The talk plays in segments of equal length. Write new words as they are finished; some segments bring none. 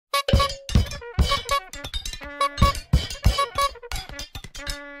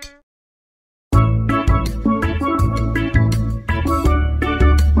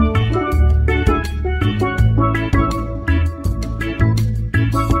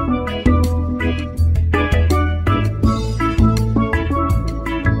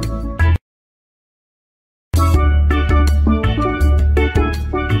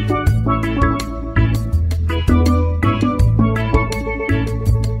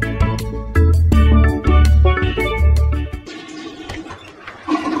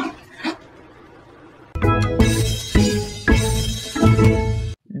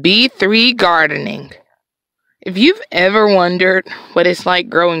B3 gardening. If you've ever wondered what it's like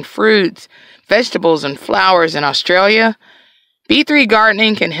growing fruits, vegetables, and flowers in Australia, B3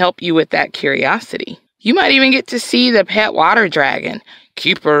 gardening can help you with that curiosity. You might even get to see the pet water dragon,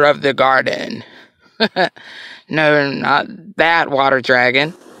 keeper of the garden. No, not that water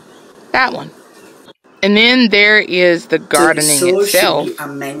dragon. That one. And then there is the gardening the soil itself. should be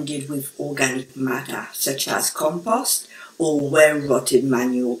amended with organic matter, such as compost or well-rotted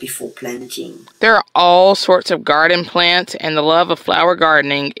manure before planting. There are all sorts of garden plants, and the love of flower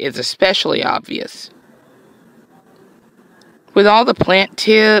gardening is especially obvious. With all the plant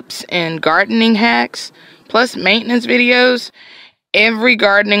tips and gardening hacks, plus maintenance videos, every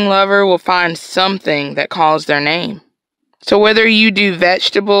gardening lover will find something that calls their name. So whether you do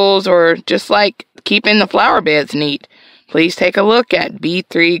vegetables or just like keeping the flower beds neat, please take a look at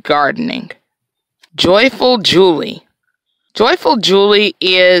B3 gardening. Joyful Julie. Joyful Julie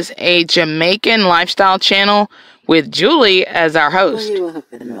is a Jamaican lifestyle channel with Julie as our host. What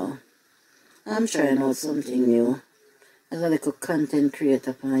happened now? I'm trying out something new. As a little content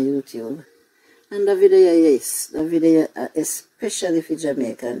creator on YouTube. And the video especially for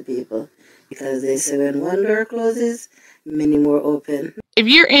Jamaican people. Because they say when one door closes, many more open. If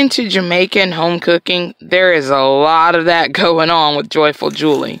you're into Jamaican home cooking, there is a lot of that going on with Joyful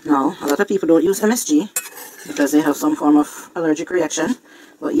Julie. Now, a lot of people don't use MSG because they have some form of allergic reaction,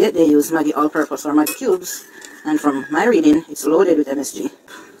 but yet they use Maggi all-purpose or Maggi cubes, and from my reading, it's loaded with MSG.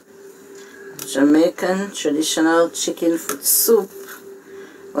 Jamaican traditional chicken foot soup.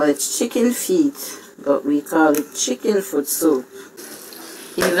 Well, it's chicken feet, but we call it chicken foot soup.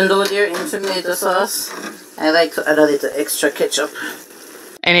 Even though they're in tomato sauce, I like to add a little extra ketchup.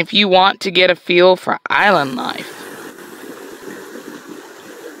 And if you want to get a feel for island life,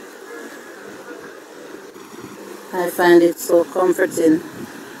 I find it so comforting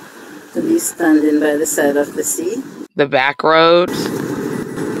to be standing by the side of the sea. the back roads,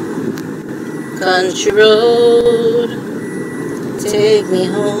 Country road, take me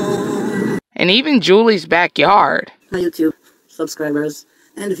home. and even Julie's backyard. My YouTube subscribers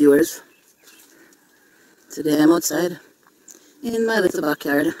and viewers. Today I'm outside in my little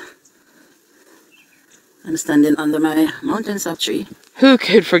backyard. I'm standing under my mountain sap tree. Who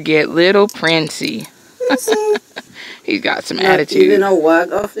could forget little Princey? He's got some Not attitude. even a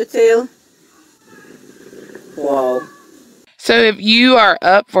wag off the tail. Wow. So if you are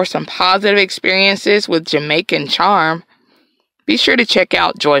up for some positive experiences with Jamaican charm, be sure to check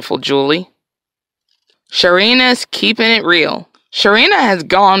out Joyful Julie. Sharina's keeping it real. Sharina has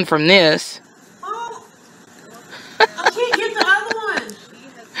gone from this. Oh, I can't get the other one.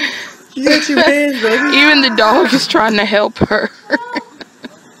 You got your hands, baby. Even the dog is trying to help her.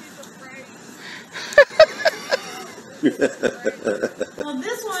 Well,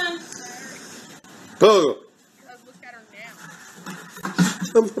 this one. Pogo.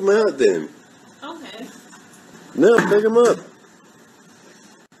 Come from out then. Okay. No, pick him up.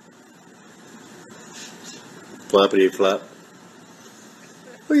 Floppity flop.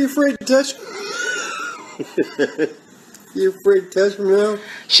 Are you afraid to touch him? You afraid to touch him now?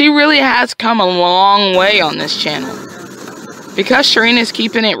 She really has come a long way on this channel. Because Sharina's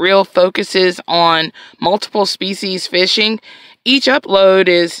Keeping It Real focuses on multiple species fishing, each upload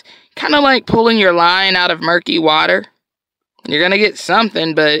is kind of like pulling your line out of murky water. You're going to get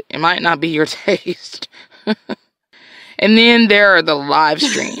something, but it might not be your taste. And then there are the live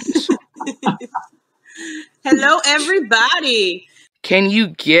streams. Hello, everybody. Can you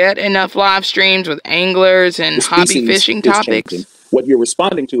get enough live streams with anglers and hobby fishing topics? Changing. What you're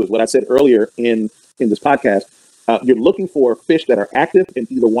responding to is what I said earlier in this podcast. You're looking for fish that are active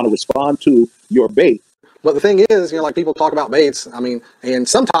and either want to respond to your bait. But the thing is, like people talk about baits, and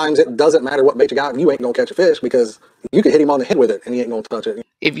sometimes it doesn't matter what bait you got, you ain't going to catch a fish because you could hit him on the head with it and he ain't going to touch it.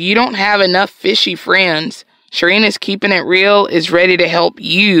 If you don't have enough fishy friends, Sharina's Keeping It Real is ready to help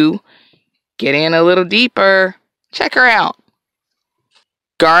you get in a little deeper. Check her out.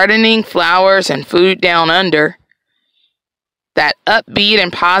 Gardening, flowers, and food down under. That upbeat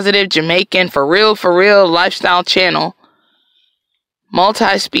and positive Jamaican for real lifestyle channel.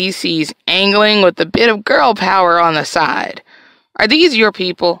 Multi-species angling with a bit of girl power on the side. Are these your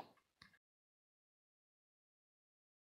people?